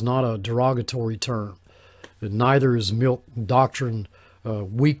Christ is not a derogatory term. Neither is milk doctrine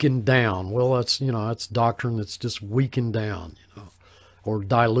weakened down. Well, that's doctrine that's just weakened down, or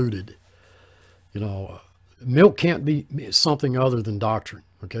diluted. Milk can't be something other than doctrine.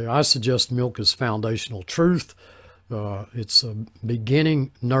 Okay, I suggest milk is foundational truth. It's a beginning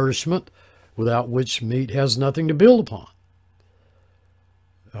nourishment without which meat has nothing to build upon.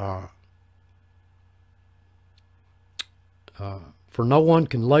 For no one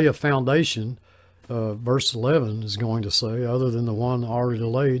can lay a foundation, verse 11 is going to say, other than the one already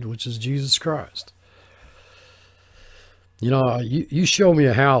laid, which is Jesus Christ. You show me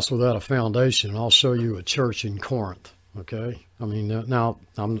a house without a foundation, I'll show you a church in Corinth. Okay? I mean, now,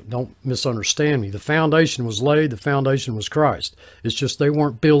 don't misunderstand me. The foundation was laid, the foundation was Christ. It's just they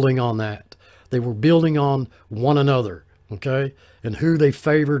weren't building on that. They were building on one another, okay? And who they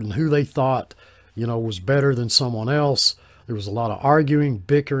favored and who they thought, was better than someone else. There was a lot of arguing,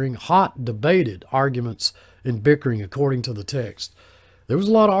 bickering, hot debated arguments and bickering according to the text. There was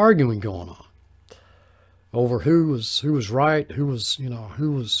a lot of arguing going on over who was right, who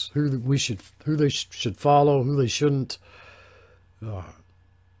they should follow, who they shouldn't.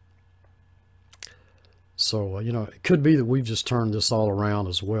 So it could be that we've just turned this all around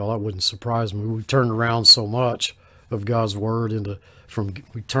as well. That wouldn't surprise me. We've turned around so much of God's word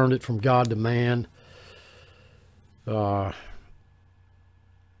we turned it from God to man.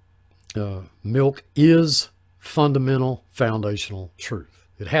 Milk is fundamental, foundational truth.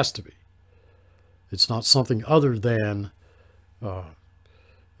 It has to be. It's not something other than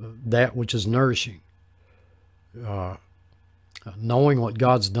that which is nourishing. Knowing what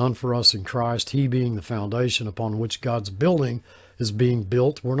God's done for us in Christ, He being the foundation upon which God's building is being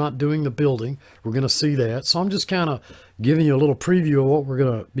built. We're not doing the building. We're going to see that. So I'm just kind of giving you a little preview of what we're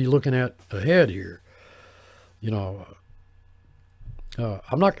going to be looking at ahead here.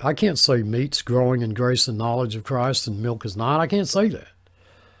 I can't say meat's growing in grace and knowledge of Christ and milk is not. I can't say that.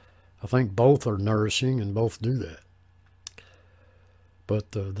 I think both are nourishing and both do that.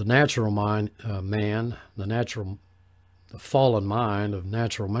 But the natural mind, the fallen mind of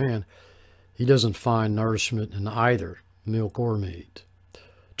natural man, he doesn't find nourishment in either milk or meat.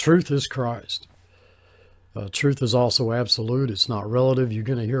 Truth is Christ. Truth is also absolute. It's not relative. You're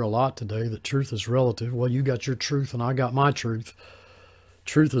going to hear a lot today that truth is relative. Well, you got your truth and I got my truth.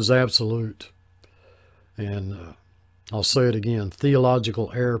 Truth is absolute. And I'll say it again,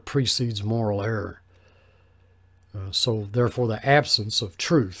 theological error precedes moral error. So therefore the absence of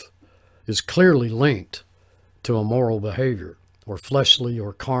truth is clearly linked to a moral behavior or fleshly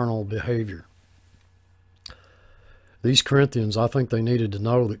or carnal behavior. These Corinthians, I think they needed to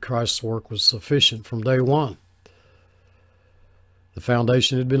know that Christ's work was sufficient from day one. The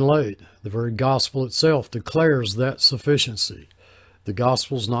foundation had been laid. The very gospel itself declares that sufficiency. The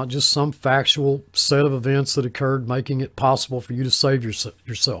gospel is not just some factual set of events that occurred making it possible for you to save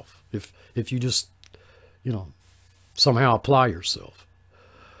yourself. If you just, somehow apply yourself.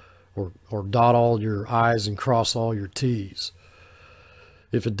 Or dot all your I's and cross all your T's.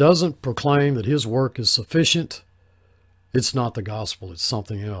 If it doesn't proclaim that His work is sufficient, it's not the gospel. It's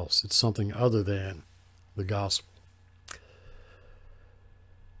something else. It's something other than the gospel.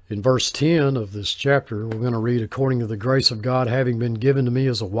 In verse 10 of this chapter, we're going to read, according to the grace of God, having been given to me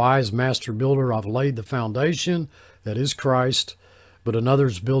as a wise master builder, I've laid the foundation, that is Christ, but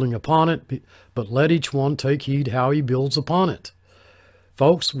another's building upon it. But let each one take heed how he builds upon it.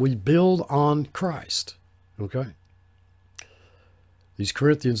 Folks, we build on Christ, okay? These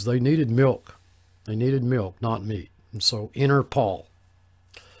Corinthians, they needed milk. They needed milk, not meat. And so enter Paul.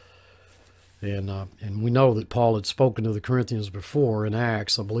 And we know that Paul had spoken to the Corinthians before in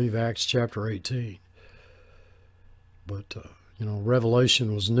Acts, I believe Acts chapter 18. But,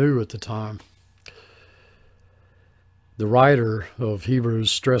 Revelation was new at the time. the writer of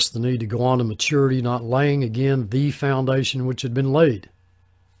Hebrews stressed the need to go on to maturity, not laying again the foundation which had been laid.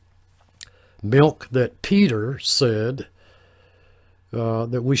 Milk that Peter said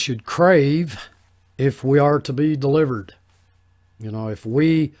that we should crave if we are to be delivered. You know, if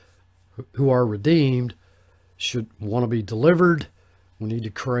we who are redeemed should want to be delivered, we need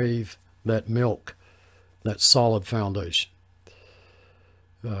to crave that milk, that solid foundation.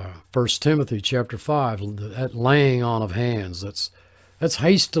 1 Timothy chapter 5, that laying on of hands, that's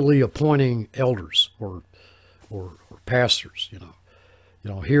hastily appointing elders or pastors, you know.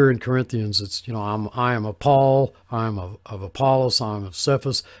 You know, here in Corinthians, it's, you know, I am of Paul, I am of Apollos, I am of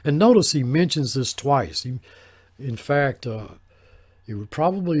Cephas. And notice he mentions this twice. In fact, it would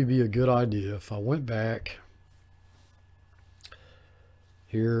probably be a good idea if I went back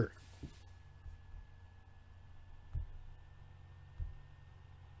here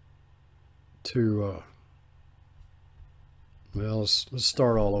to, well, let's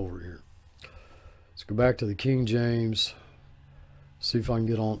start all over here. Let's go back to the King James. See if I can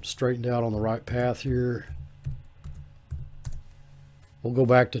get on straightened out on the right path here. We'll go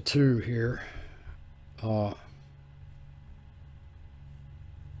back to 2 here.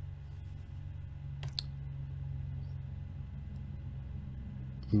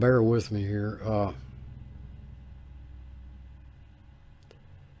 Bear with me here.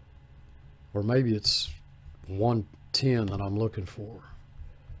 Or maybe it's 1:10 that I'm looking for.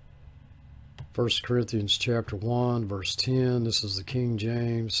 1 Corinthians chapter 1, verse 10. This is the King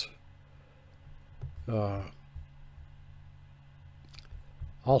James. I'll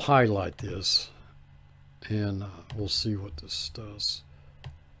highlight this, and we'll see what this does.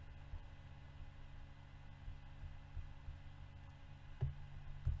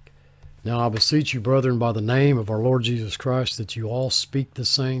 Now I beseech you, brethren, by the name of our Lord Jesus Christ, that you all speak the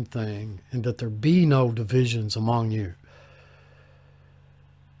same thing, and that there be no divisions among you,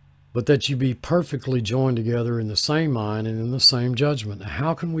 but that you be perfectly joined together in the same mind and in the same judgment. Now,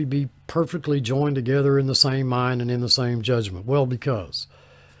 how can we be perfectly joined together in the same mind and in the same judgment? Well, because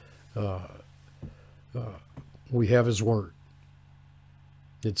we have His Word.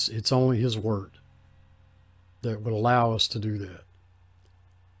 It's only His Word that would allow us to do that.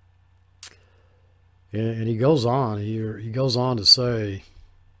 And he goes on here. He goes on to say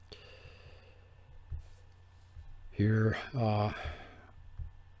here, the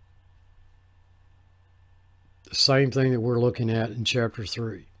same thing that we're looking at in chapter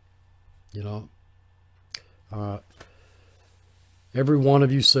 3. You know, every one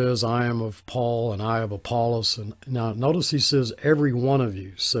of you says, I am of Paul and I of Apollos. And now notice he says, every one of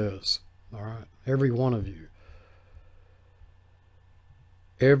you says, all right, every one of you.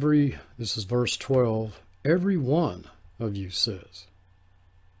 This is verse 12, every one of you says.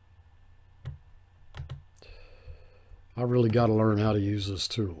 I really got to learn how to use this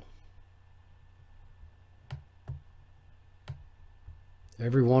tool.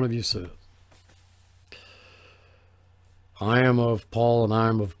 Every one of you says. I am of Paul, and I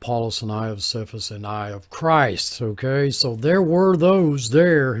am of Apollos, and I of Cephas, and I of Christ. Okay, so there were those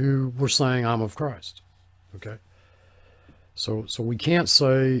there who were saying, I'm of Christ. Okay. So we can't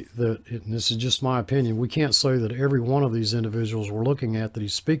say that, and this is just my opinion, we can't say that every one of these individuals we're looking at that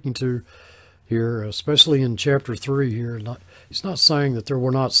he's speaking to here, especially in chapter 3 here, he's not saying that there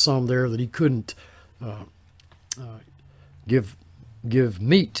were not some there that he couldn't give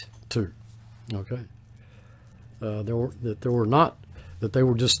meat to, okay? That they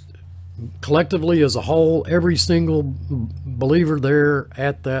were just collectively as a whole, every single believer there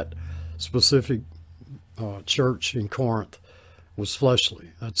at that specific church in Corinth was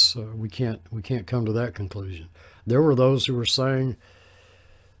fleshly. That's we can't come to that conclusion. There were those who were saying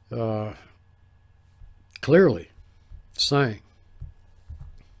clearly saying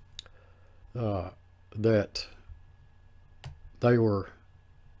that they were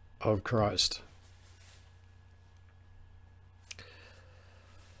of Christ.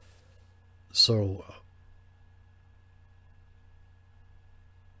 So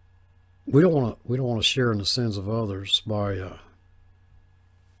we don't want to share in the sins of others by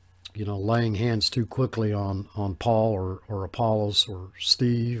you know, laying hands too quickly on Paul or Apollos or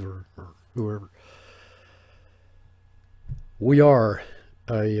Steve or whoever. We're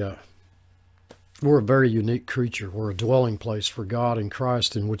a very unique creature. We're a dwelling place for God in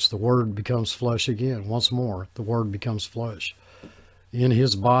Christ, in which the Word becomes flesh again. Once more, the Word becomes flesh in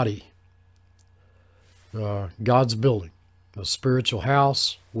His body. God's building a spiritual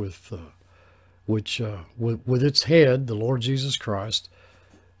house with its head, the Lord Jesus Christ.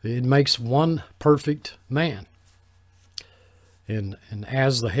 It makes one perfect man. And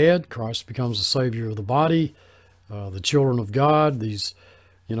as the head, Christ becomes the Savior of the body. the children of God, these,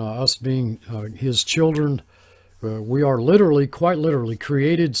 us being his children. We are literally, quite literally,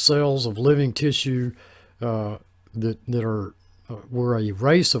 created cells of living tissue that are, we're a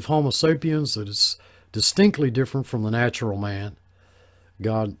race of Homo sapiens that is distinctly different from the natural man.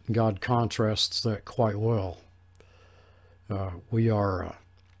 God contrasts that quite well. We're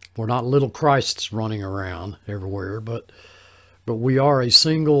not little Christs running around everywhere, but we are a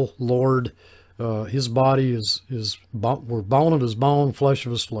single Lord. His body we're bone of his bone, flesh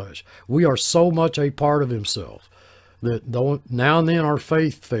of his flesh. We are so much a part of himself that though now and then our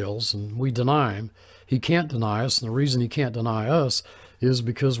faith fails and we deny him, he can't deny us. And the reason he can't deny us is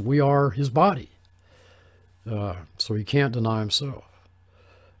because we are his body. So he can't deny himself.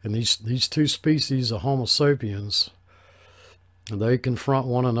 And these two species of Homo sapiens, they confront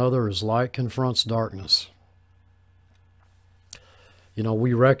one another as light confronts darkness.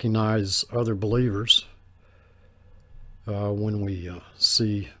 We recognize other believers when we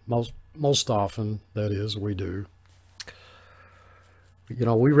see, most often, that is, we do.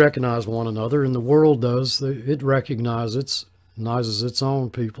 We recognize one another, and the world does. It recognizes its own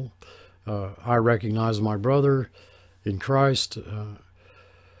people. I recognize my brother in Christ,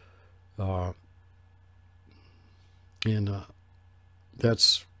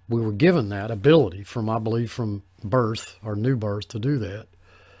 we were given that ability I believe, from birth, our new birth, to do that.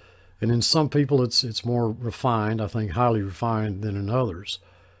 And in some people, it's more refined, I think, highly refined than in others.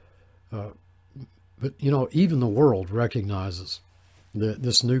 But even the world recognizes that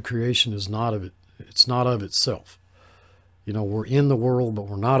this new creation is not of it. It's not of itself. We're in the world, but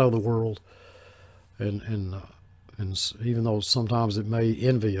we're not of the world. And even though sometimes it may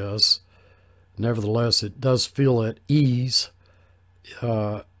envy us, nevertheless, it does feel at ease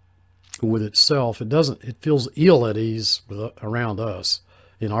with itself. It feels ill at ease around us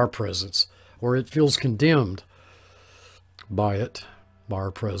in our presence, or it feels condemned by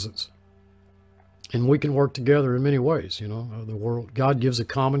our presence. And we can work together in many ways. The world, God gives a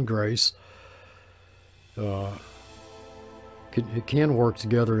common grace. It can work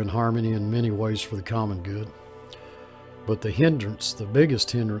together in harmony in many ways for the common good. But the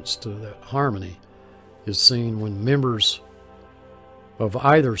biggest hindrance to that harmony is seen when members of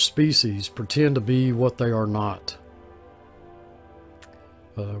either species pretend to be what they are not.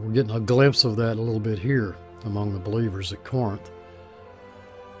 We're getting a glimpse of that a little bit here among the believers at Corinth.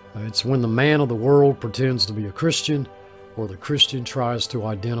 It's when the man of the world pretends to be a Christian, or the Christian tries to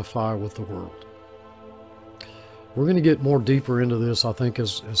identify with the world. We're going to get more deeper into this, I think,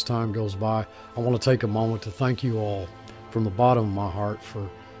 as time goes by. I want to take a moment to thank you all from the bottom of my heart for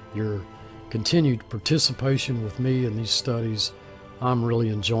your continued participation with me in these studies. I'm really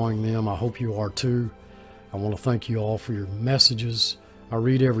enjoying them. I hope you are too. I want to thank you all for your messages. I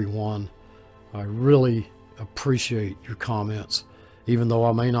read every one. I really appreciate your comments. Even though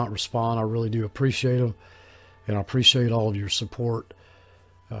I may not respond, I really do appreciate them. And I appreciate all of your support.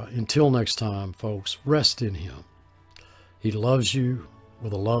 Until next time, folks, rest in him. He loves you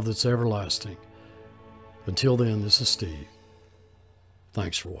with a love that's everlasting. Until then, this is Steve.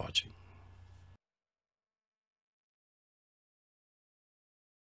 Thanks for watching.